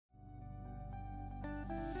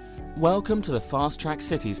Welcome to the Fast Track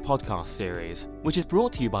Cities podcast series, which is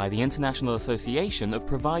brought to you by the International Association of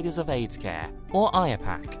Providers of AIDS Care, or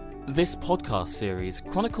IAPAC. This podcast series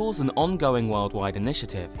chronicles an ongoing worldwide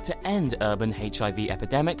initiative to end urban HIV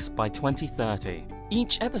epidemics by 2030.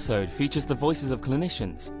 Each episode features the voices of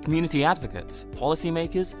clinicians, community advocates,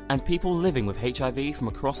 policymakers, and people living with HIV from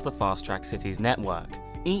across the Fast Track Cities network,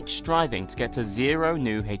 each striving to get to zero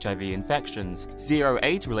new HIV infections, zero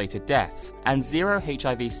AIDS-related deaths, and zero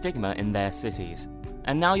HIV stigma in their cities.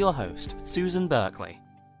 And now your host, Susan Berkeley.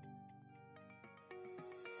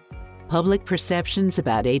 Public perceptions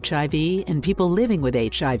about HIV and people living with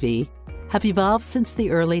HIV have evolved since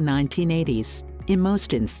the early 1980s, in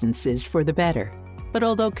most instances for the better. But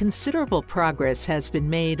although considerable progress has been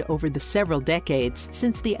made over the several decades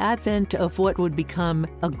since the advent of what would become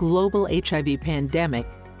a global HIV pandemic,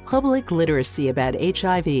 public literacy about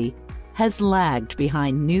HIV has lagged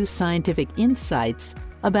behind new scientific insights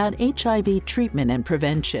about HIV treatment and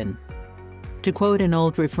prevention. To quote an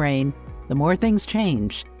old refrain, the more things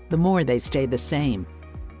change, the more they stay the same.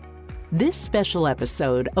 This special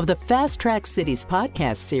episode of the Fast Track Cities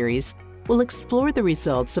podcast series will explore the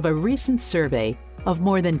results of a recent survey of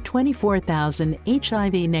more than 24,000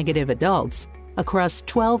 HIV-negative adults across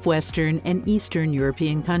 12 Western and Eastern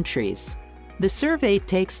European countries. The survey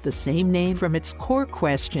takes the same name from its core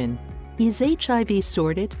question, is HIV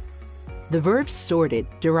sorted? The verb sorted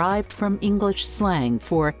derived from English slang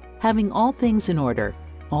for having all things in order,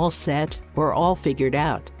 all set, or all figured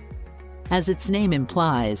out. As its name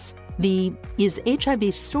implies, the Is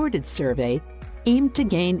HIV Sorted survey aimed to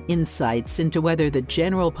gain insights into whether the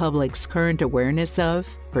general public's current awareness of,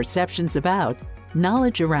 perceptions about,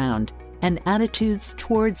 knowledge around, and attitudes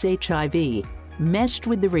towards HIV meshed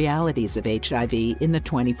with the realities of HIV in the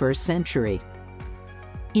 21st century.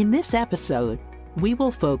 In this episode, we will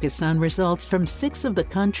focus on results from 6 of the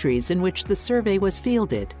countries in which the survey was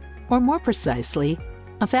fielded, or more precisely,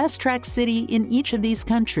 a fast-track city in each of these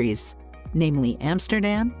countries, namely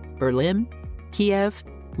Amsterdam, Berlin, Kiev,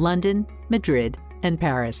 London, Madrid, and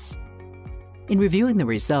Paris. In reviewing the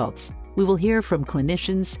results, we will hear from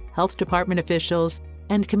clinicians, health department officials,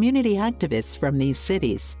 and community activists from these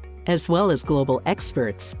cities, as well as global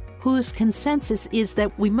experts, whose consensus is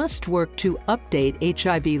that we must work to update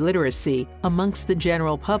HIV literacy amongst the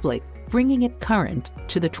general public, bringing it current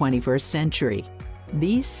to the 21st century.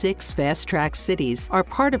 These 6 fast-track cities are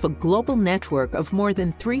part of a global network of more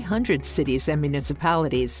than 300 cities and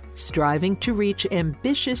municipalities striving to reach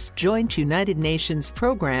ambitious joint United Nations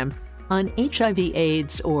program on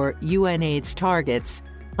HIV/AIDS or UNAIDS targets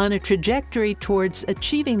on a trajectory towards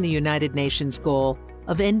achieving the United Nations goal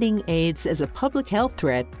of ending AIDS as a public health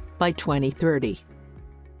threat by 2030.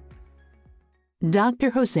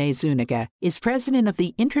 Dr. Jose Zuniga is president of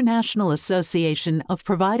the International Association of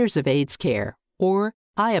Providers of AIDS Care, or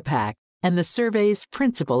IAPAC, and the survey's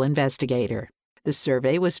principal investigator. The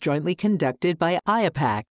survey was jointly conducted by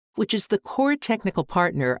IAPAC, which is the core technical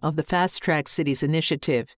partner of the Fast Track Cities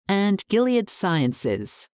initiative, and Gilead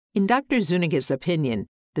Sciences. In Dr. Zuniga's opinion,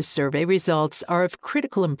 the survey results are of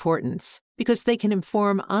critical importance because they can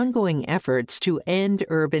inform ongoing efforts to end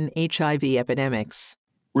urban HIV epidemics.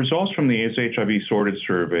 Results from the HIV Sorted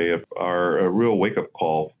survey are a real wake-up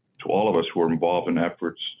call to all of us who are involved in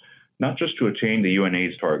efforts not just to attain the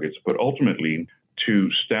UNAIDS targets, but ultimately to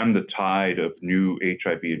stem the tide of new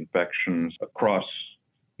HIV infections across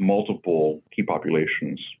multiple key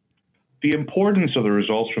populations. The importance of the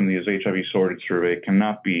results from the HIV Sorted survey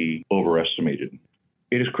cannot be overestimated.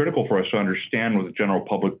 It is critical for us to understand what the general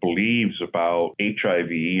public believes about HIV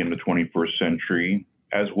in the 21st century,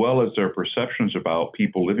 as well as their perceptions about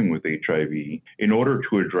people living with HIV, in order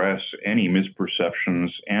to address any misperceptions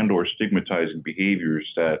and or stigmatizing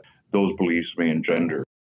behaviors that those beliefs may engender.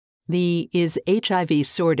 The Is HIV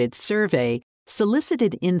Sorted survey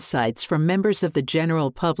solicited insights from members of the general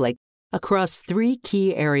public across 3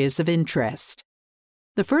 key areas of interest.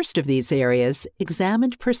 The first of these areas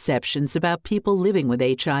examined perceptions about people living with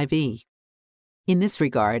HIV. In this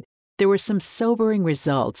regard, there were some sobering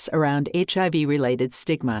results around HIV-related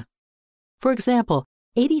stigma. For example,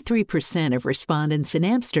 83% of respondents in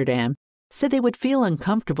Amsterdam said they would feel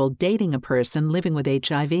uncomfortable dating a person living with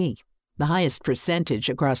HIV, the highest percentage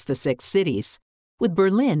across the 6 cities, with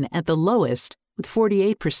Berlin at the lowest, with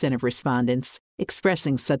 48% of respondents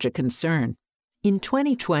expressing such a concern. In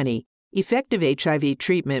 2020, effective HIV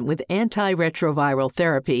treatment with antiretroviral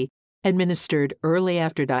therapy, administered early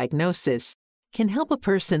after diagnosis, can help a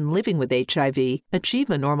person living with HIV achieve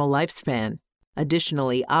a normal lifespan.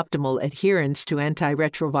 Additionally, optimal adherence to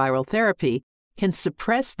antiretroviral therapy can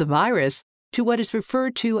suppress the virus to what is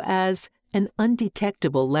referred to as an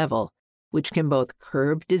undetectable level, which can both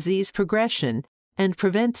curb disease progression and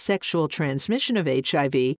prevent sexual transmission of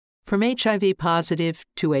HIV from HIV-positive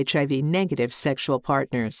to HIV-negative sexual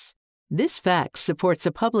partners. This fact supports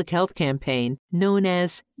a public health campaign known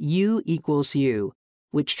as U equals U,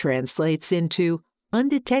 which translates into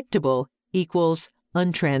undetectable equals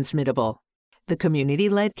untransmittable. The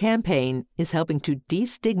community-led campaign is helping to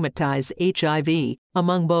destigmatize HIV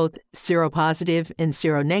among both seropositive and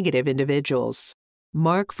seronegative individuals.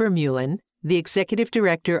 Mark Vermeulen, the executive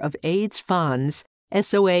director of AIDS Fonds,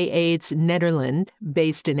 SOA AIDS Nederland,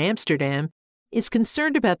 based in Amsterdam, is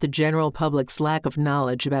concerned about the general public's lack of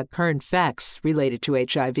knowledge about current facts related to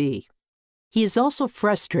HIV. He is also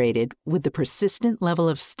frustrated with the persistent level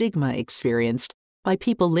of stigma experienced by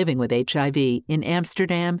people living with HIV in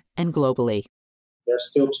Amsterdam and globally. There's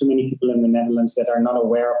still too many people in the Netherlands that are not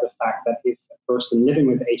aware of the fact that if a person living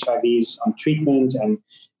with HIV is on treatment and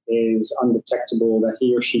is undetectable, that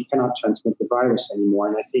he or she cannot transmit the virus anymore.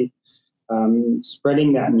 And I think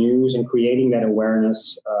spreading that news and creating that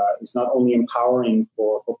awareness is not only empowering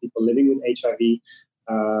for people living with HIV,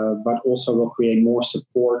 but also will create more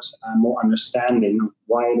support and more understanding of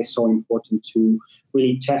why it is so important to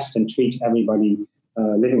really test and treat everybody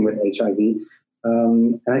living with HIV.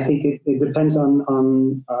 And I think it depends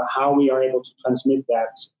on how we are able to transmit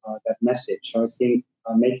that message. So I think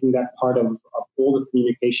making that part of all the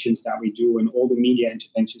communications that we do and all the media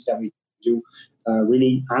interventions that we do,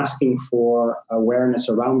 really asking for awareness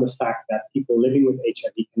around the fact that people living with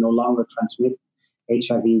HIV can no longer transmit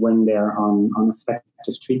HIV when they're on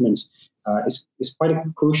effective treatment is quite a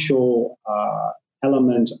crucial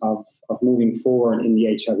element of moving forward in the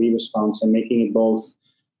HIV response and making it both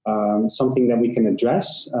something that we can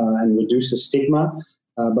address and reduce the stigma,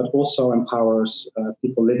 but also empowers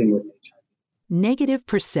people living with HIV. Negative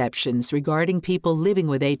perceptions regarding people living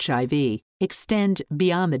with HIV extend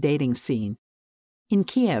beyond the dating scene. In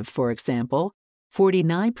Kiev, for example,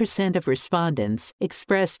 49% of respondents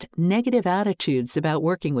expressed negative attitudes about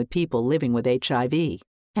working with people living with HIV,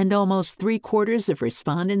 and almost 3/4 of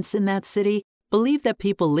respondents in that city believe that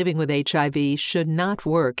people living with HIV should not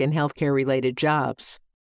work in healthcare-related jobs.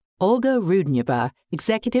 Olga Rudneva,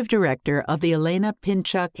 executive director of the Elena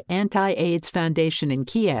Pinchuk Anti-AIDS Foundation in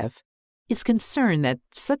Kiev, is concerned that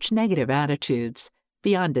such negative attitudes,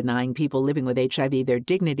 beyond denying people living with HIV their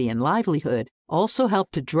dignity and livelihood, also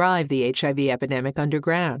help to drive the HIV epidemic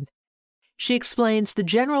underground. She explains the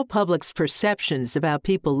general public's perceptions about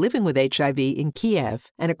people living with HIV in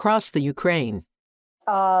Kiev and across the Ukraine.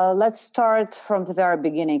 Let's start from the very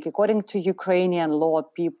beginning. According to Ukrainian law,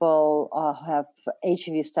 people who have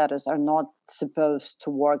HIV status are not supposed to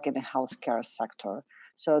work in the healthcare sector.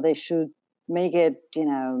 So they should make it,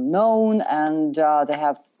 known, and they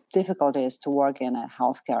have difficulties to work in a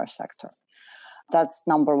healthcare sector. That's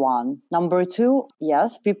number one. Number two,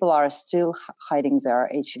 yes, people are still hiding their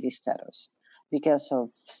HIV status because of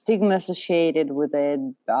stigma associated with it,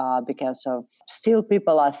 because of still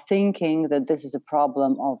people are thinking that this is a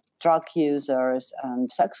problem of drug users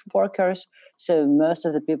and sex workers. So most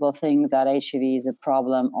of the people think that HIV is a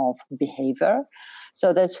problem of behavior.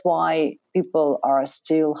 So that's why people are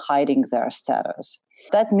still hiding their status.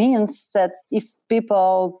 That means that if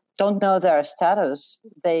people don't know their status,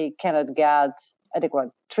 they cannot get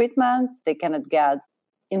adequate treatment, they cannot get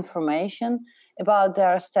information about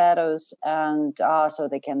their status, and so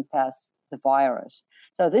they can pass the virus.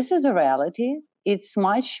 So this is a reality. It's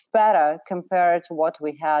much better compared to what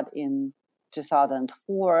we had in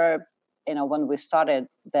 2004, when we started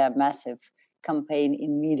the massive campaign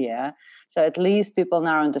in media. So at least people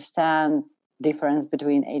now understand difference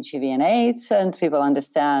between HIV and AIDS, and people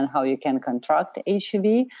understand how you can contract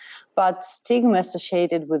HIV, but stigma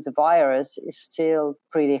associated with the virus is still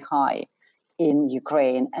pretty high in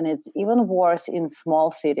Ukraine, and it's even worse in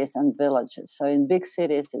small cities and villages. So in big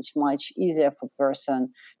cities, it's much easier for a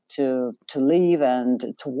person to live and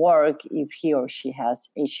to work if he or she has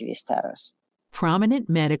HIV status. Prominent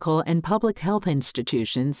medical and public health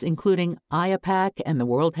institutions, including IAPAC and the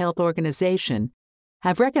World Health Organization,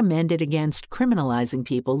 have recommended against criminalizing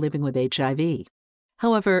people living with HIV.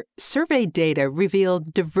 However, survey data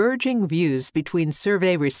revealed diverging views between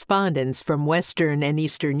survey respondents from Western and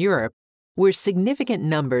Eastern Europe, where significant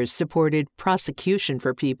numbers supported prosecution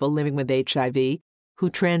for people living with HIV who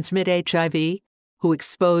transmit HIV, who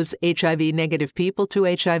expose HIV-negative people to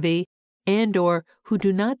HIV, and/or who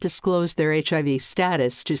do not disclose their HIV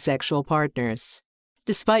status to sexual partners.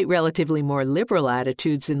 Despite relatively more liberal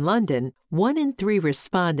attitudes in London, 1 in 3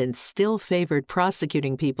 respondents still favored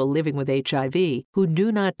prosecuting people living with HIV who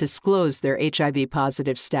do not disclose their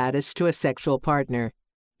HIV-positive status to a sexual partner.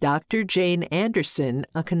 Dr. Jane Anderson,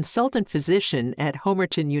 a consultant physician at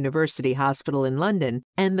Homerton University Hospital in London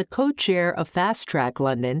and the co-chair of Fast Track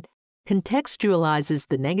London, contextualizes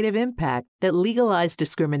the negative impact that legalized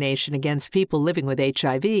discrimination against people living with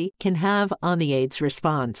HIV can have on the AIDS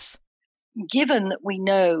response. Given that we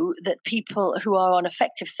know that people who are on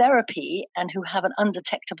effective therapy and who have an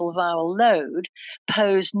undetectable viral load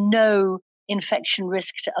pose no infection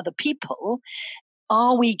risk to other people,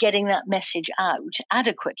 are we getting that message out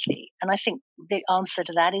adequately? And I think the answer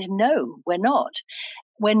to that is no, we're not.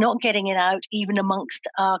 We're not getting it out even amongst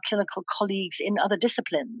our clinical colleagues in other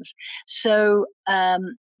disciplines. So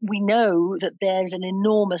we know that there's an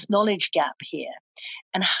enormous knowledge gap here.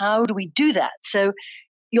 And how do we do that? So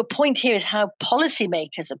your point here is how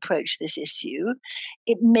policymakers approach this issue.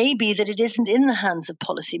 It may be that it isn't in the hands of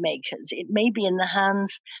policymakers. It may be in the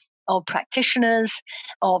hands of practitioners,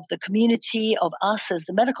 of the community, of us as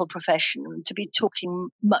the medical profession to be talking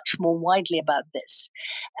much more widely about this.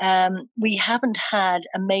 We haven't had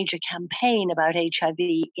a major campaign about HIV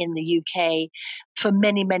in the UK for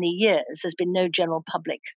many, many years. There's been no general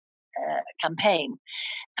public campaign.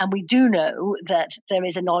 And we do know that there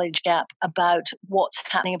is a knowledge gap about what's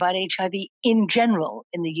happening about HIV in general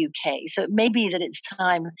in the UK. So it may be that it's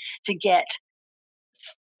time to get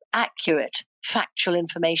accurate, factual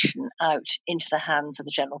information out into the hands of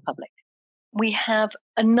the general public. We have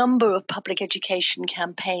a number of public education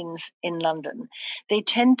campaigns in London. They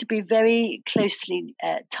tend to be very closely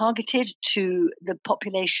targeted to the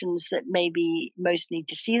populations that maybe most need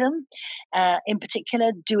to see them. In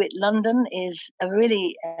particular, Do It London is a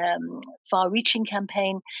really far-reaching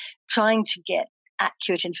campaign trying to get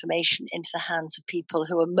accurate information into the hands of people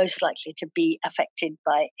who are most likely to be affected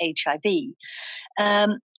by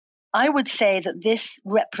HIV. I would say that this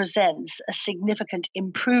represents a significant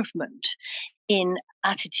improvement in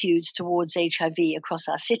attitudes towards HIV across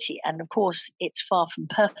our city. And of course, it's far from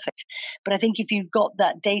perfect. But I think if you got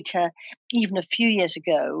that data even a few years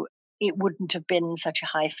ago, it wouldn't have been such a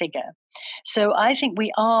high figure. So I think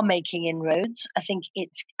we are making inroads. I think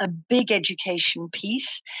it's a big education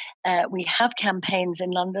piece. We have campaigns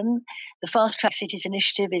in London. The Fast Track Cities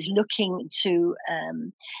initiative is looking to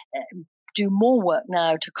do more work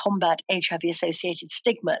now to combat HIV-associated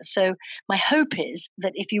stigma. So my hope is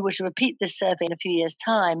that if you were to repeat this survey in a few years'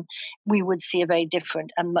 time, we would see a very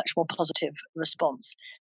different and much more positive response.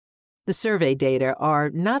 The survey data are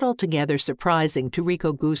not altogether surprising to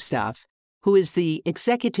Rico Gustav, who is the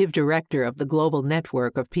executive director of the Global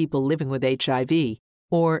Network of People Living with HIV,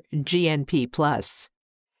 or GNP+.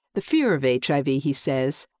 The fear of HIV, he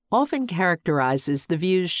says, often characterizes the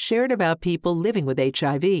views shared about people living with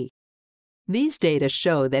HIV. These data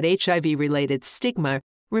show that HIV-related stigma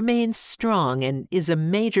remains strong and is a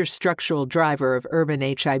major structural driver of urban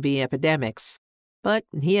HIV epidemics. But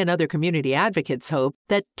he and other community advocates hope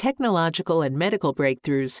that technological and medical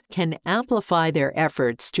breakthroughs can amplify their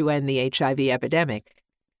efforts to end the HIV epidemic.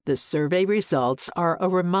 The survey results are a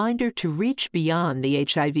reminder to reach beyond the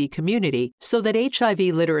HIV community so that HIV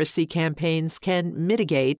literacy campaigns can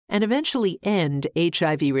mitigate and eventually end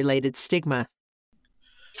HIV-related stigma.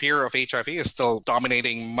 Fear of HIV is still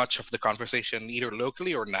dominating much of the conversation, either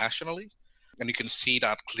locally or nationally. And you can see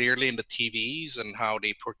that clearly in the TVs and how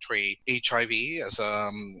they portray HIV as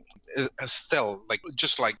still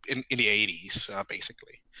just like in the 80s,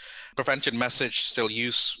 basically. Prevention message still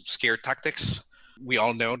use scare tactics. We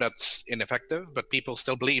all know that's ineffective, but people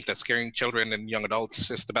still believe that scaring children and young adults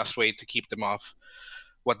is the best way to keep them off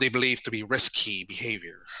what they believe to be risky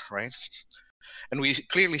behavior, right? And we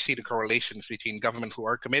clearly see the correlations between government who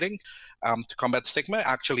are committing to combat stigma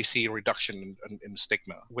actually see a reduction in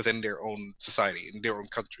stigma within their own society, in their own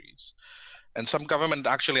countries. And some government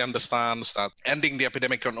actually understands that ending the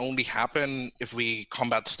epidemic can only happen if we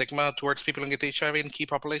combat stigma towards people with HIV in key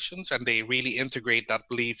populations, and they really integrate that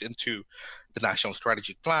belief into the national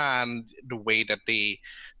strategic plan, the way that they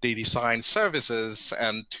design services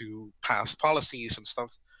and to pass policies and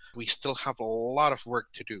stuff. We still have a lot of work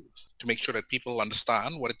to do to make sure that people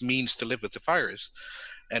understand what it means to live with the virus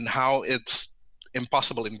and how it's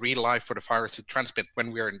impossible in real life for the virus to transmit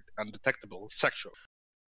when we are undetectable sexually.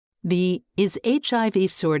 The Is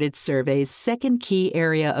HIV Sorted survey's second key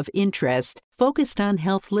area of interest focused on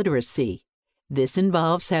health literacy. This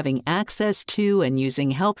involves having access to and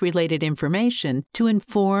using health-related information to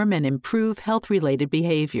inform and improve health-related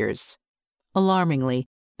behaviors. Alarmingly,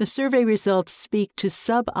 the survey results speak to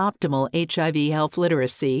suboptimal HIV health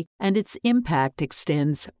literacy, and its impact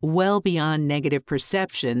extends well beyond negative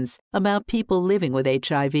perceptions about people living with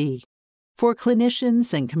HIV. For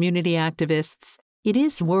clinicians and community activists, It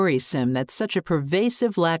is worrisome that such a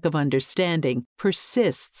pervasive lack of understanding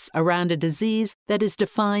persists around a disease that is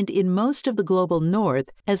defined in most of the global north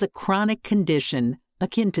as a chronic condition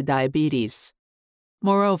akin to diabetes.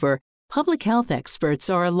 Moreover, public health experts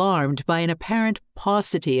are alarmed by an apparent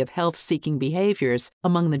paucity of health-seeking behaviors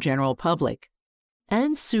among the general public.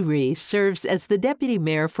 Anne Souris serves as the deputy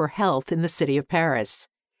mayor for health in the city of Paris.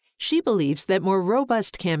 She believes that more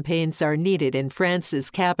robust campaigns are needed in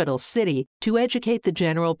France's capital city to educate the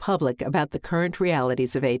general public about the current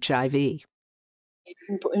realities of HIV.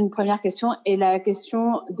 Une première question est la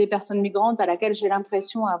question des personnes migrantes à laquelle j'ai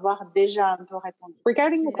l'impression avoir déjà un peu répondu.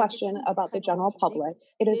 Regarding the question about the general public,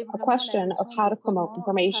 it is a question of how to promote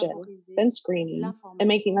information, then screening, and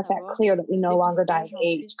making the fact clear that we no longer die of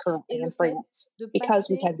AIDS currently in France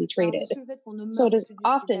because we can be treated. So it is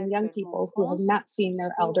often young people who have not seen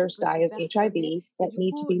their elders die of HIV that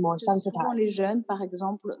need to be more sensitized. Les jeunes, par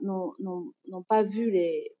exemple, n'ont pas vu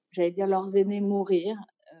leurs aînés mourir.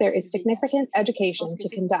 There is significant education to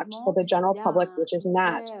conduct for the general public, which is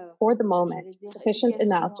not, for the moment, sufficient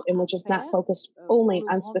enough and which is not focused only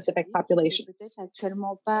on specific populations.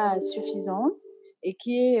 Actuellement pas suffisant et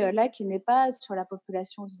qui n'est pas sur la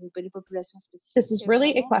population, les populations spécifiques. This is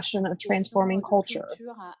really a question of transforming culture.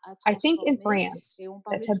 I think in France,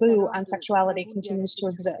 the taboo on sexuality continues to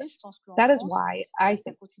exist. That is why I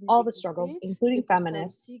think all the struggles, including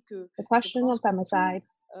feminists, the question of femicide,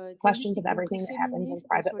 questions of everything that happens in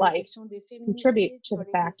private life, contribute to the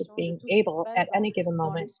fact of being able at any given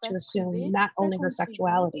moment to assume not only her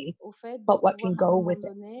sexuality, but what can go with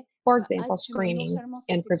it. For example, screening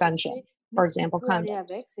and prevention. For example, condoms.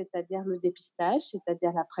 C'est-à-dire le dépistage,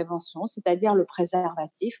 c'est-à-dire la prévention, c'est-à-dire le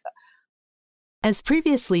préservatif. As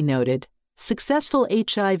previously noted, successful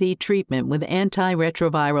HIV treatment with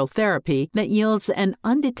antiretroviral therapy that yields an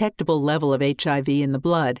undetectable level of HIV in the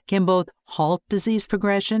blood can both halt disease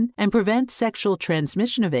progression and prevent sexual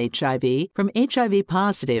transmission of HIV from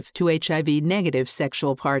HIV-positive to HIV-negative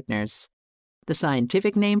sexual partners. The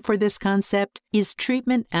scientific name for this concept is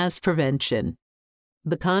treatment as prevention.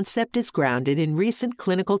 The concept is grounded in recent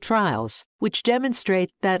clinical trials, which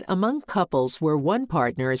demonstrate that among couples where one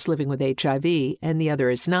partner is living with HIV and the other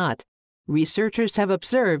is not, researchers have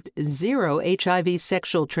observed zero HIV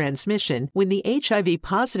sexual transmission when the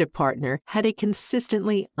HIV-positive partner had a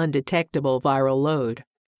consistently undetectable viral load.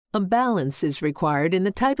 A balance is required in the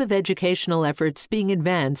type of educational efforts being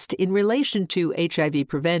advanced in relation to HIV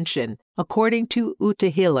prevention, according to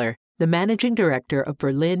Ute Hiller, the managing director of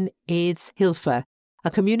Berlin AIDS Hilfe, a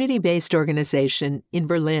community-based organization in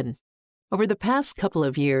Berlin. Over the past couple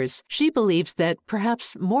of years, she believes that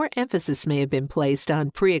perhaps more emphasis may have been placed on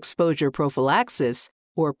pre-exposure prophylaxis,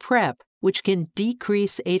 or PrEP, which can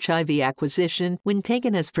decrease HIV acquisition when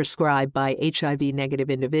taken as prescribed by HIV-negative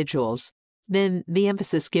individuals, than the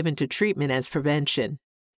emphasis given to treatment as prevention.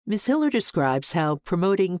 Ms. Hiller describes how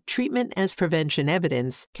promoting treatment as prevention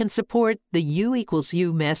evidence can support the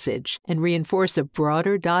U=U message and reinforce a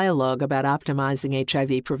broader dialogue about optimizing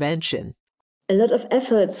HIV prevention. A lot of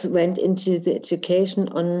efforts went into the education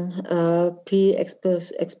on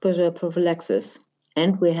pre-exposure prophylaxis,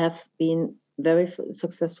 and we have been very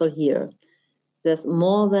successful here. There's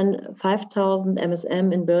more than 5,000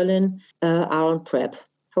 MSM in Berlin are on PrEP.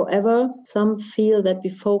 However, some feel that we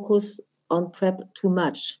focus on PrEP too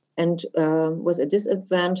much and was a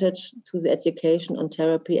disadvantage to the education on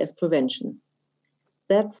therapy as prevention.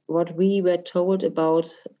 That's what we were told about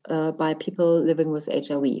by people living with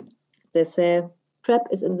HIV. They say PrEP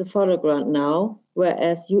is in the foreground now,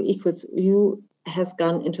 whereas U=U has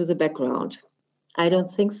gone into the background. I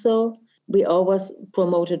don't think so. We always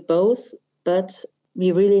promoted both, but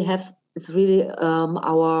we really have, it's really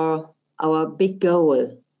our big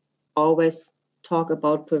goal. Always talk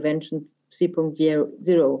about prevention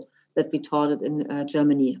 3.0 that we taught it in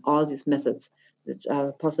Germany, all these methods that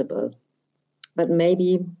are possible. But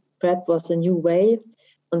maybe PrEP was a new way,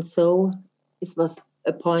 and so it was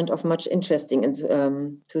a point of much interesting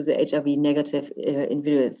to the HIV-negative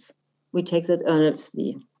individuals. We take that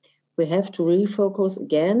earnestly. We have to refocus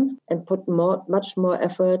again and put much more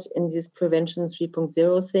effort in this prevention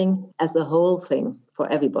 3.0 thing as a whole thing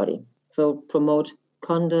for everybody. So promote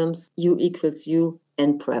condoms, U=U,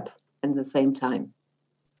 and PrEP at the same time.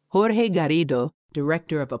 Jorge Garrido,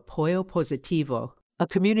 director of Apoyo Positivo, a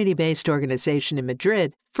community-based organization in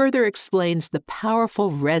Madrid, further explains the powerful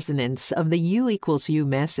resonance of the U=U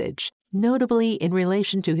message, notably in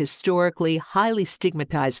relation to historically highly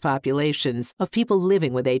stigmatized populations of people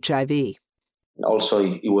living with HIV. Also,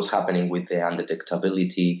 it was happening with the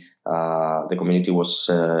undetectability. The community was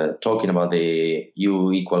talking about the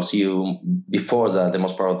U equals U before the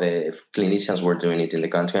most part of the clinicians were doing it in the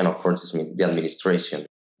country, and of course, it's the administration.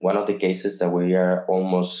 One of the cases that we are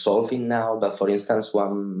almost solving now, but for instance,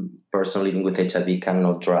 one person living with HIV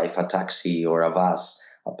cannot drive a taxi or a bus,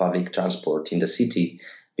 a public transport in the city,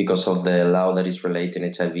 because of the law that is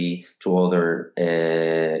relating HIV to other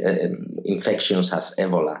infections as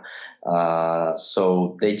Ebola.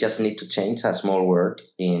 So they just need to change a small word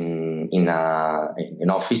in an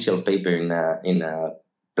official paper in a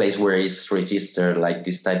place where it's registered like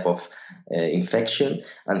this type of infection,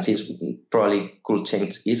 and this probably could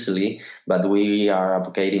change easily, but we are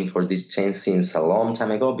advocating for this change since a long time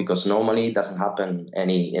ago, because normally it doesn't happen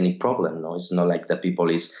any problem. No, it's not like the people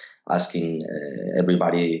is asking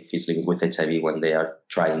everybody if he's living with HIV when they are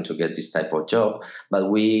trying to get this type of job, but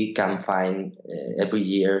we can find every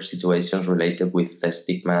year situations related with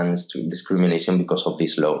stigma and discrimination because of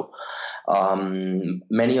this law.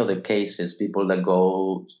 Many of the cases, people that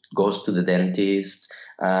goes to the dentist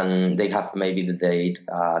and they have maybe the date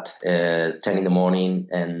at 10 in the morning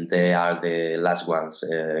and they are the last ones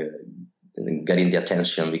getting the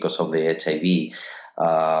attention because of the HIV.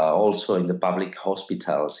 Also in the public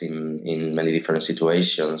hospitals in many different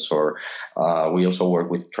situations, or we also work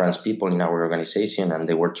with trans people in our organization, and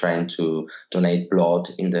they were trying to donate blood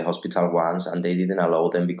in the hospital once, and they didn't allow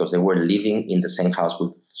them because they were living in the same house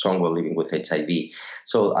with someone living with HIV.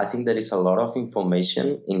 So I think there is a lot of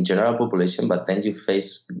information in general population, but then you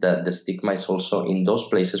face that the stigma is also in those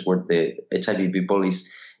places where the HIV people is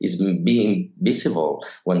being visible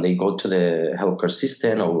when they go to the healthcare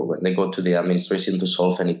system or when they go to the administration to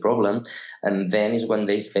solve any problem. And then is when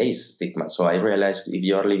they face stigma. So I realized if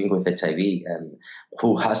you are living with HIV and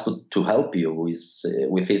who has to help you with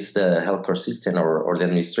this the healthcare system or the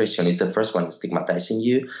administration is the first one stigmatizing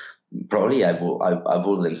you, probably I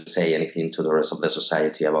wouldn't say anything to the rest of the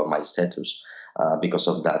society about my status because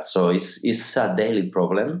of that. So it's a daily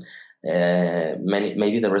problem.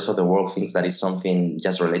 Maybe the rest of the world thinks that is something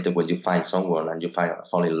just related when you find someone and you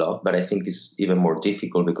fall in love, but I think it's even more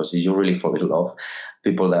difficult because if you really fall in love,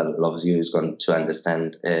 people that loves you is going to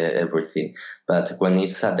understand everything. But when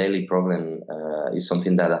it's a daily problem, it's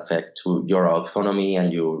something that affects your autonomy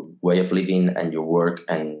and your way of living and your work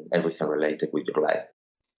and everything related with your life.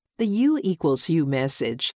 The U equals U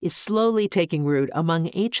message is slowly taking root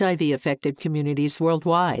among HIV-affected communities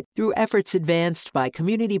worldwide through efforts advanced by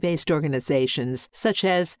community-based organizations such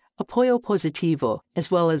as Apoyo Positivo,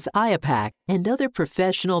 as well as IAPAC and other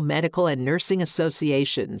professional medical and nursing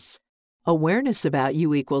associations. Awareness about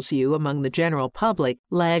U equals U among the general public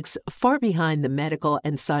lags far behind the medical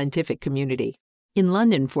and scientific community. In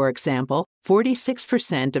London, for example,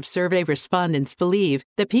 46% of survey respondents believe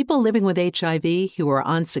that people living with HIV who are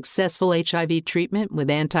on successful HIV treatment with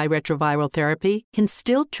antiretroviral therapy can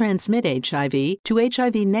still transmit HIV to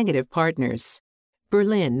HIV-negative partners.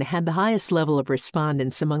 Berlin had the highest level of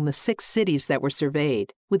respondents among the 6 cities that were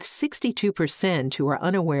surveyed, with 62% who are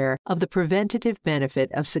unaware of the preventative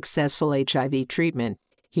benefit of successful HIV treatment.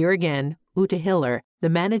 Here again, Ute Hiller, the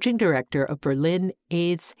managing director of Berlin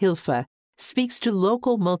AIDS Hilfe, speaks to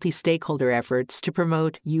local multi-stakeholder efforts to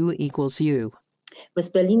promote U equals U.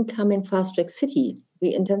 With Berlin coming fast-track city,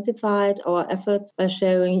 we intensified our efforts by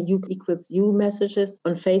sharing U equals U messages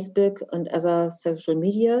on Facebook and other social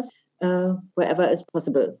medias wherever is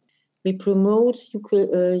possible. We promote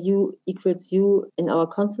U equals U in our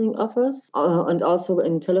counseling offers and also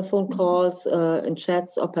in telephone calls, in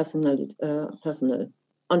chats or personal.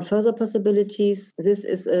 On further possibilities, this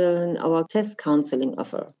is our test counseling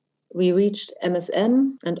offer. We reached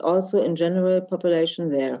MSM and also in general population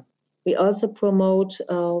there. We also promote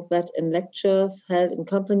that in lectures held in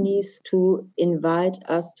companies to invite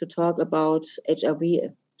us to talk about HIV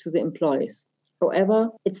to the employees.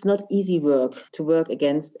 However, it's not easy work to work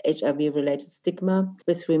against HIV-related stigma,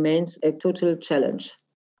 which remains a total challenge.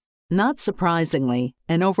 Not surprisingly,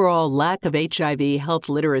 an overall lack of HIV health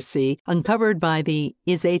literacy uncovered by the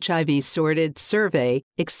Is HIV Sorted survey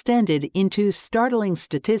extended into startling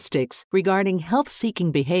statistics regarding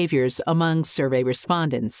health-seeking behaviors among survey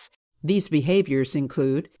respondents. These behaviors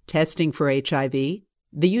include testing for HIV,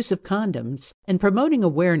 the use of condoms, and promoting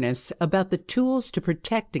awareness about the tools to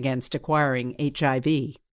protect against acquiring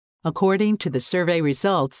HIV. According to the survey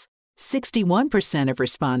results, 61% of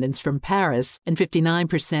respondents from Paris and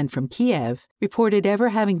 59% from Kiev reported ever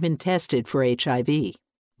having been tested for HIV.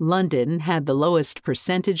 London had the lowest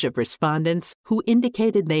percentage of respondents who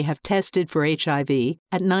indicated they have tested for HIV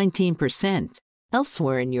at 19%.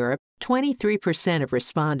 Elsewhere in Europe, 23% of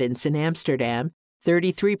respondents in Amsterdam,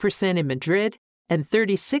 33% in Madrid, and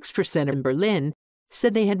 36% in Berlin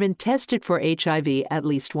said they had been tested for HIV at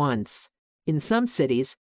least once. In some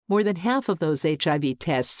cities, more than half of those HIV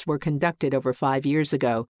tests were conducted over 5 years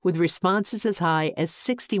ago, with responses as high as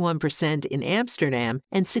 61% in Amsterdam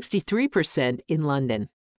and 63% in London.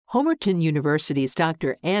 Homerton University's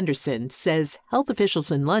Dr. Anderson says health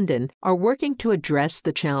officials in London are working to address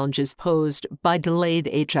the challenges posed by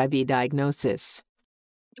delayed HIV diagnosis.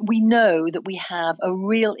 We know that we have a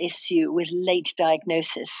real issue with late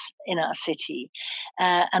diagnosis in our city.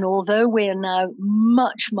 And although we are now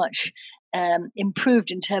much improved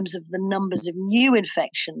in terms of the numbers of new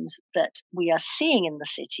infections that we are seeing in the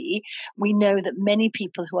city, we know that many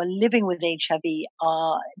people who are living with HIV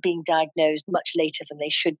are being diagnosed much later than they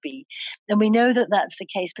should be. And we know that that's the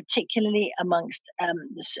case particularly amongst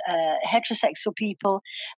heterosexual people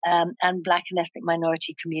and Black and ethnic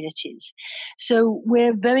minority communities. So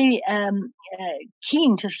we're very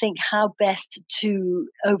keen to think how best to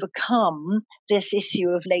overcome this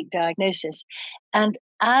issue of late diagnosis. And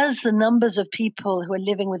as the numbers of people who are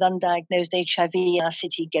living with undiagnosed HIV in our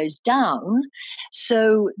city goes down,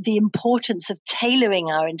 so the importance of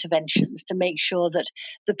tailoring our interventions to make sure that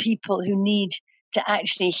the people who need to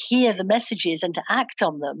actually hear the messages and to act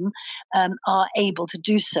on them are able to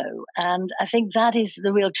do so. And I think that is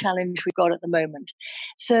the real challenge we've got at the moment.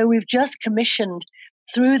 So we've just commissioned,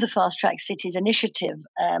 through the Fast Track Cities initiative,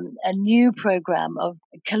 a new program of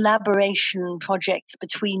collaboration projects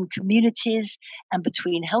between communities and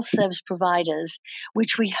between health service providers,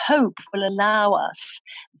 which we hope will allow us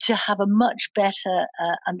to have a much better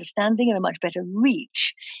understanding and a much better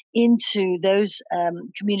reach into those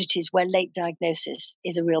communities where late diagnosis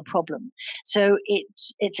is a real problem. So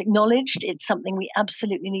it's acknowledged, it's something we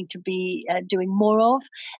absolutely need to be doing more of,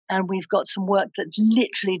 and we've got some work that's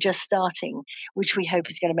literally just starting, which we hope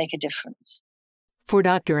is going to make a difference. For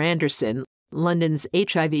Dr. Anderson, London's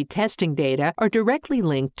HIV testing data are directly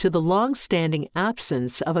linked to the long-standing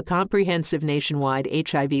absence of a comprehensive nationwide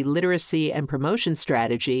HIV literacy and promotion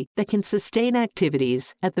strategy that can sustain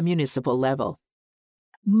activities at the municipal level.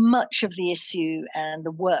 Much of the issue and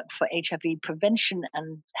the work for HIV prevention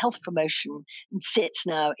and health promotion sits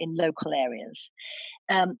now in local areas.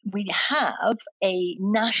 We have a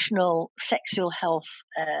national sexual health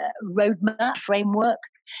roadmap framework,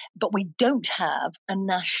 but we don't have a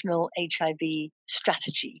national HIV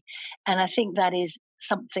strategy. And I think that is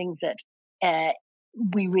something that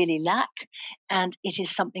we really lack, and it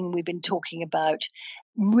is something we've been talking about,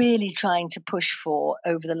 really trying to push for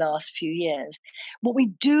over the last few years. What we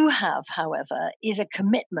do have, however, is a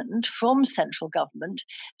commitment from central government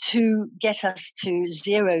to get us to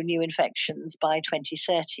 0 new infections by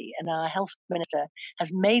 2030. And our health minister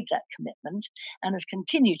has made that commitment and has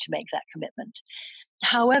continued to make that commitment.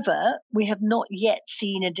 However, we have not yet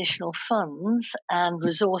seen additional funds and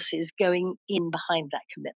resources going in behind that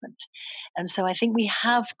commitment. And so I think we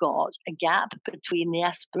have got a gap between the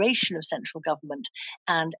aspiration of central government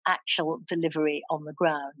and actual delivery on the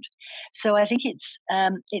ground. So I think it's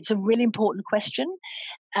a really important question.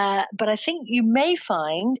 But I think you may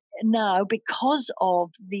find now, because of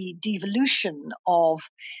the devolution of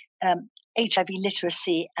HIV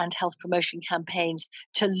literacy and health promotion campaigns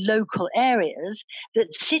to local areas,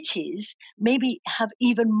 that cities maybe have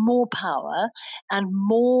even more power and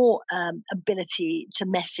more ability to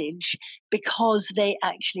message, because they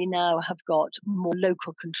actually now have got more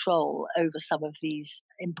local control over some of these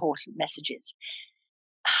important messages.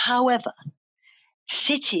 However,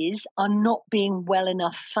 cities are not being well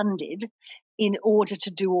enough funded in order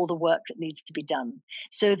to do all the work that needs to be done.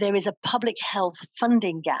 So there is a public health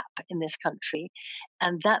funding gap in this country,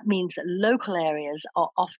 and that means that local areas are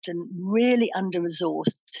often really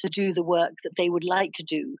under-resourced to do the work that they would like to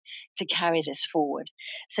do to carry this forward.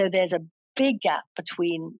 So there's a big gap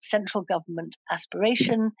between central government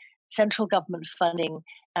aspiration, central government funding,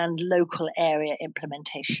 and local area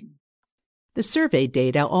implementation. The survey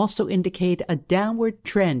data also indicate a downward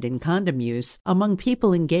trend in condom use among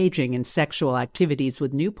people engaging in sexual activities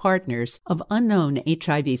with new partners of unknown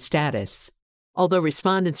HIV status. Although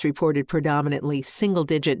respondents reported predominantly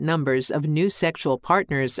single-digit numbers of new sexual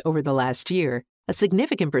partners over the last year, a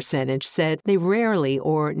significant percentage said they rarely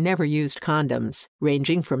or never used condoms,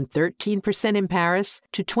 ranging from 13% in Paris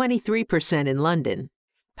to 23% in London.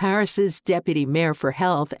 Paris's deputy mayor for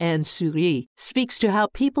health, Anne Souris, speaks to how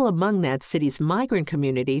people among that city's migrant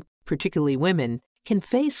community, particularly women, can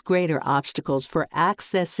face greater obstacles for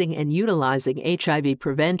accessing and utilizing HIV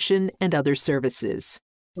prevention and other services.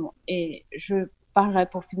 More than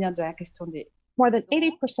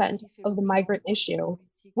 80% of the migrant issue,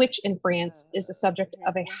 which in France is the subject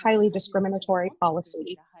of a highly discriminatory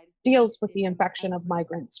policy, deals with the infection of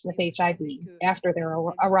migrants with HIV after their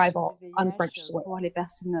arrival on French soil. Pour les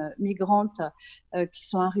personnes migrantes qui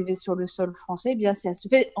sont arrivées sur le sol français, eh bien, ça se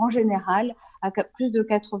fait en général à plus de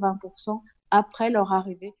 80% après leur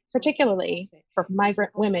arrivée. Particularly for migrant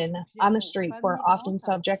women on the street who are often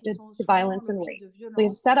subjected to violence and rape. We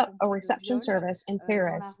have set up a reception service in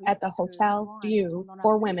Paris at the Hotel Dieu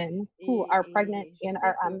for women who are pregnant and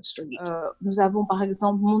are on the street. Nous avons par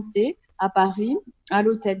exemple monté à Paris, à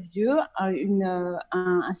l'Hôtel Dieu,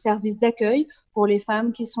 un service d'accueil pour les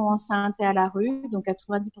femmes qui sont enceintes et à la rue. Donc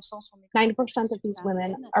 90% sont 90% of these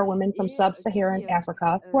women are women from sub-Saharan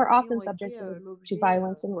Africa who are often subject to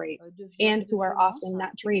violence and rape and who are often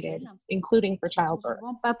not treated, including for childbirth.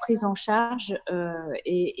 Pas prises en charge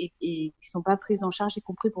et qui sont pas prises en charge, y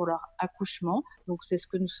compris pour leur accouchement. Donc c'est ce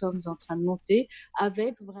que nous sommes en train de monter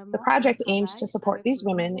avec vraiment. The project aims to support these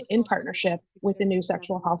women in partnership with the new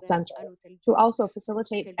Sexual Health Center to also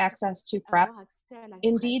facilitate access to PrEP.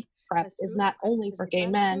 Indeed, PrEP is not only for gay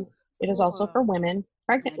men, it is also for women,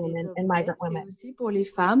 pregnant women, and migrant women. C'est aussi pour les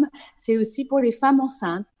femmes, c'est aussi pour les femmes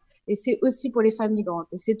enceintes, et c'est aussi pour les femmes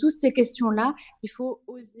migrantes. Et c'est toutes ces questions-là qu'il faut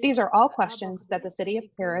oser. These are all questions that the city of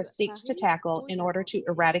Paris seeks to tackle in order to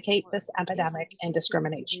eradicate this epidemic and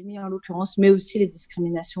discrimination. En l'occurrence, mais aussi les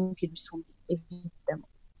discriminations qui lui sont liées, évidemment.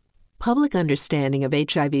 Public understanding of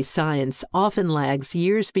HIV science often lags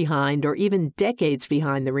years behind or even decades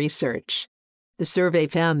behind the research. The survey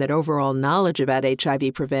found that overall knowledge about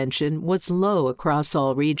HIV prevention was low across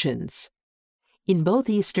all regions. In both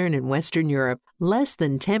Eastern and Western Europe, less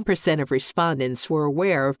than 10% of respondents were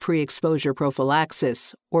aware of pre-exposure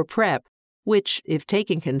prophylaxis, or PrEP, which, if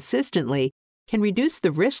taken consistently, can reduce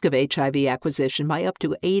the risk of HIV acquisition by up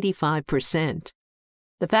to 85%.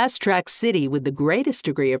 The fast-track city with the greatest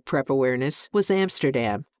degree of PrEP awareness was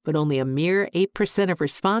Amsterdam, but only a mere 8% of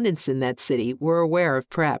respondents in that city were aware of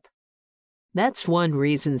PrEP. That's one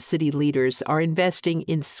reason city leaders are investing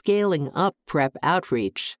in scaling up PrEP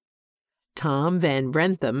outreach. Tom van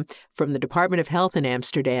Brentham from the Department of Health in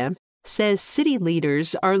Amsterdam says city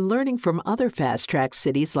leaders are learning from other fast-track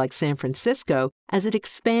cities like San Francisco as it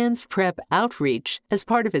expands PrEP outreach as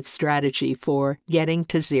part of its strategy for getting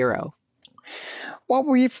to zero. Well,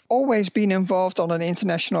 we've always been involved on an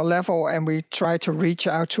international level, and we try to reach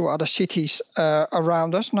out to other cities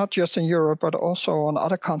around us, not just in Europe, but also on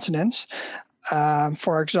other continents.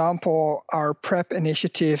 For example, our PrEP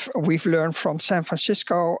initiative, we've learned from San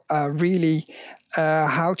Francisco really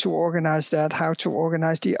how to organize that, how to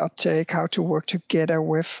organize the uptake, how to work together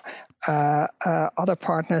with other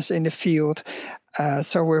partners in the field.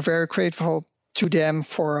 So we're very grateful to them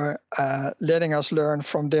for letting us learn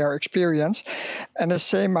from their experience. And the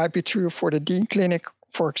same might be true for the Dean Clinic.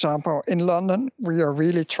 For example, in London, we are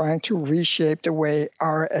really trying to reshape the way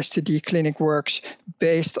our STD clinic works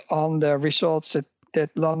based on the results that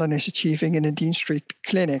London is achieving in the Dean Street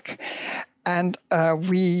Clinic. And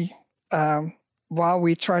while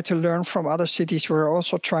we try to learn from other cities, we're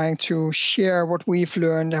also trying to share what we've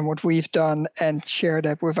learned and what we've done and share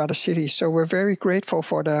that with other cities. So we're very grateful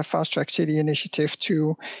for the Fast Track City initiative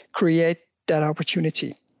to create that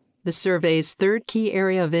opportunity. The survey's third key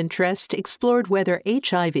area of interest explored whether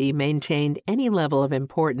HIV maintained any level of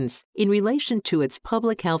importance in relation to its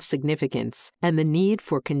public health significance and the need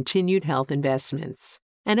for continued health investments.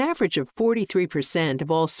 An average of 43%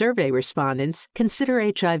 of all survey respondents consider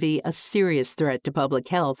HIV a serious threat to public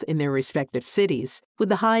health in their respective cities, with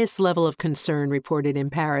the highest level of concern reported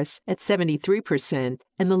in Paris at 73%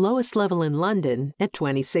 and the lowest level in London at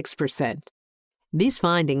 26%. These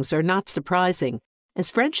findings are not surprising,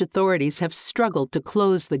 as French authorities have struggled to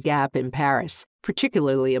close the gap in Paris,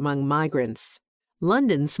 particularly among migrants.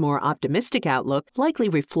 London's more optimistic outlook likely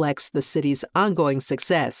reflects the city's ongoing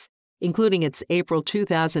success, including its April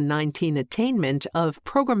 2019 attainment of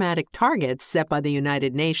programmatic targets set by the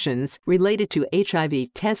United Nations related to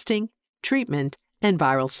HIV testing, treatment, and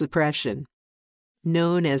viral suppression.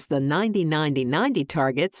 Known as the 90-90-90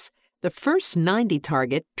 targets, the first 90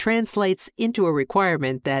 target translates into a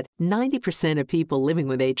requirement that 90% of people living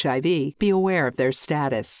with HIV be aware of their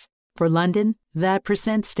status. For London, that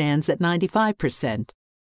percent stands at 95%.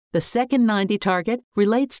 The second 90 target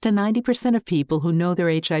relates to 90% of people who know their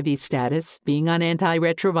HIV status being on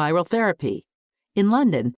antiretroviral therapy. In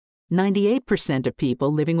London, 98% of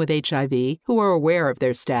people living with HIV who are aware of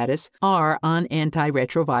their status are on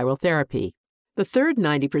antiretroviral therapy. The third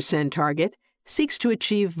 90% target seeks to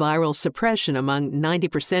achieve viral suppression among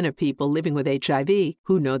 90% of people living with HIV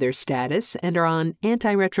who know their status and are on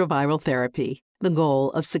antiretroviral therapy, the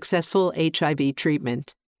goal of successful HIV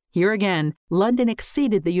treatment. Here again, London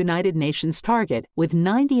exceeded the United Nations target, with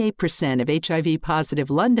 98% of HIV-positive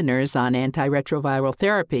Londoners on antiretroviral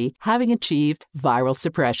therapy having achieved viral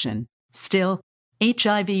suppression. Still,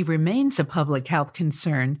 HIV remains a public health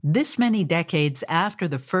concern this many decades after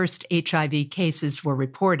the first HIV cases were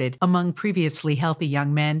reported among previously healthy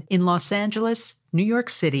young men in Los Angeles, New York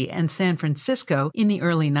City, and San Francisco in the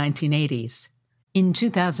early 1980s. In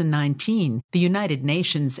 2019, the United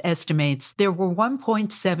Nations estimates there were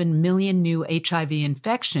 1.7 million new HIV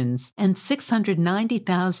infections and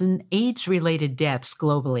 690,000 AIDS-related deaths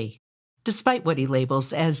globally. Despite what he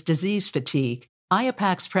labels as disease fatigue,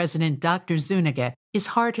 IAPAC's president, Dr. Zuniga, is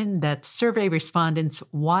heartened that survey respondents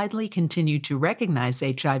widely continue to recognize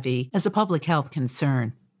HIV as a public health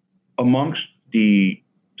concern. Amongst the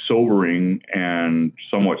sobering and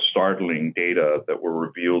somewhat startling data that were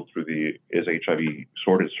revealed through the Is HIV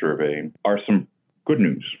Sorted survey are some good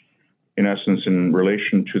news. In essence, in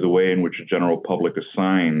relation to the way in which the general public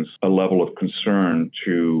assigns a level of concern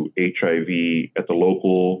to HIV at the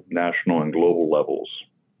local, national, and global levels.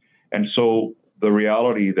 And so the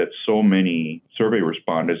reality that so many survey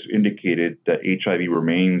respondents indicated that HIV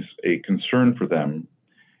remains a concern for them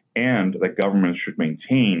and that governments should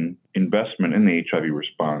maintain investment in the HIV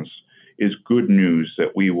response is good news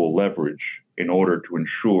that we will leverage in order to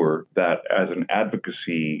ensure that as an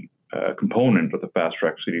advocacy component of the Fast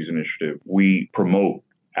Track Cities initiative, we promote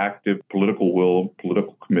active political will,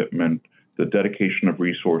 political commitment, the dedication of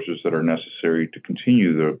resources that are necessary to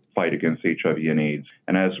continue the fight against HIV and AIDS,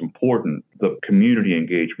 and as important, the community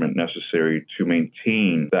engagement necessary to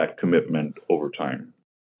maintain that commitment over time.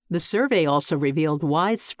 The survey also revealed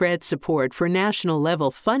widespread support for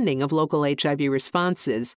national-level funding of local HIV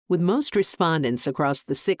responses, with most respondents across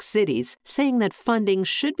the 6 cities saying that funding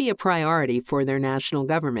should be a priority for their national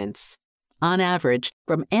governments. On average,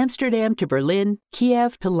 from Amsterdam to Berlin,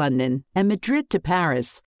 Kiev to London, and Madrid to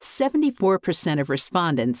Paris, 74% of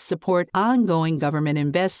respondents support ongoing government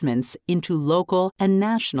investments into local and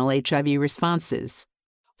national HIV responses.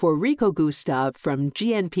 For Rico Gustav from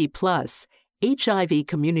GNP+, HIV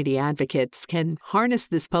community advocates can harness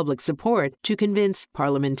this public support to convince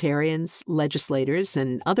parliamentarians, legislators,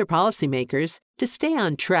 and other policymakers to stay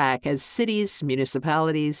on track as cities,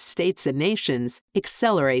 municipalities, states, and nations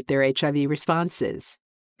accelerate their HIV responses.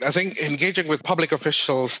 I think engaging with public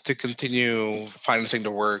officials to continue financing the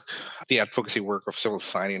work, the advocacy work of civil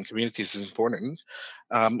society and communities is important.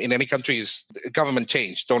 In any countries, government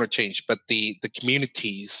change, donor change, but the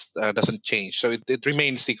communities doesn't change. So it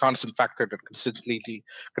remains the constant factor that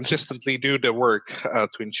consistently do the work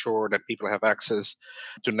to ensure that people have access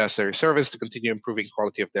to necessary service to continue improving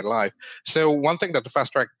quality of their life. So one thing that the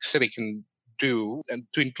Fast Track City can do, and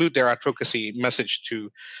to include their advocacy message to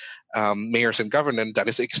mayors and government, that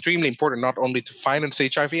is extremely important, not only to finance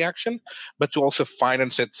HIV action, but to also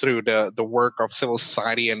finance it through the work of civil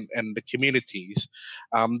society and the communities.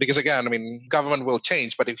 Because again, I mean, government will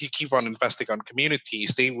change, but if you keep on investing on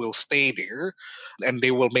communities, they will stay there and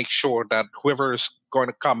they will make sure that whoever is going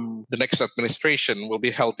to come, the next administration will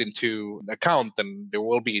be held into account, and there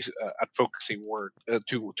will be advocacy work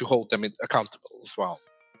to hold them accountable as well.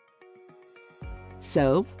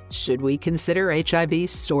 So, should we consider HIV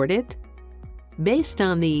sorted? Based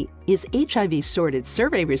on the Is HIV Sorted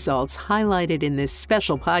survey results highlighted in this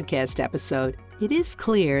special podcast episode, it is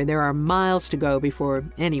clear there are miles to go before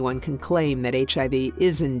anyone can claim that HIV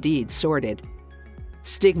is indeed sorted.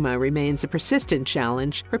 Stigma remains a persistent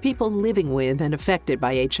challenge for people living with and affected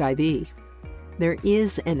by HIV. There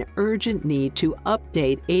is an urgent need to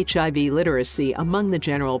update HIV literacy among the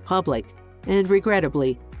general public, and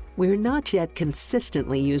regrettably, we're not yet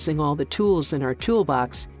consistently using all the tools in our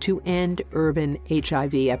toolbox to end urban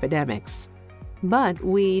HIV epidemics. But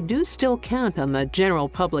we do still count on the general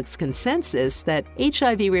public's consensus that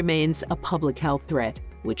HIV remains a public health threat,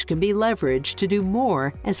 which can be leveraged to do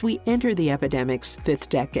more as we enter the epidemic's 5th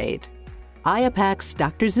decade. IAPAC's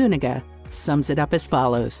Dr. Zuniga sums it up as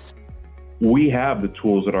follows. We have the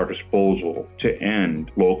tools at our disposal to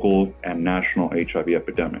end local and national HIV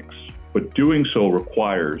epidemics. But doing so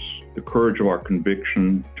requires the courage of our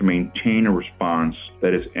conviction to maintain a response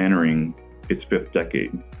that is entering its 5th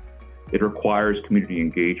decade. It requires community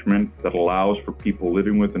engagement that allows for people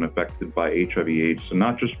living with and affected by HIV/AIDS to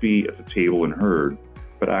not just be at the table and heard,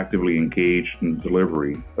 but actively engaged in the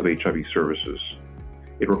delivery of HIV services.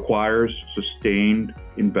 It requires sustained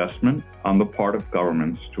investment on the part of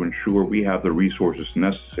governments to ensure we have the resources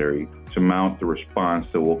necessary to mount the response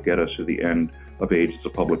that will get us to the end of AIDS as a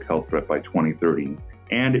public health threat by 2030.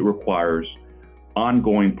 And it requires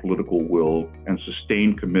ongoing political will and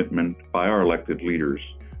sustained commitment by our elected leaders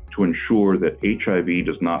to ensure that HIV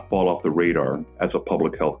does not fall off the radar as a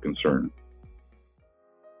public health concern.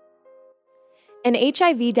 An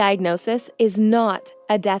HIV diagnosis is not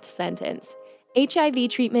a death sentence. HIV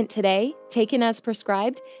treatment today, taken as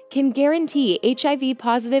prescribed, can guarantee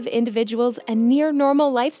HIV-positive individuals a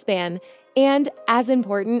near-normal lifespan and, as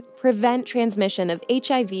important, prevent transmission of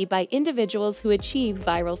HIV by individuals who achieve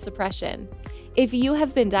viral suppression. If you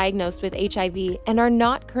have been diagnosed with HIV and are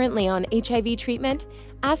not currently on HIV treatment,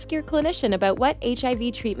 ask your clinician about what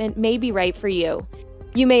HIV treatment may be right for you.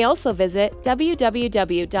 You may also visit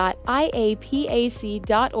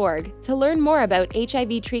www.iapac.org to learn more about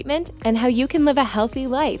HIV treatment and how you can live a healthy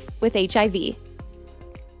life with HIV.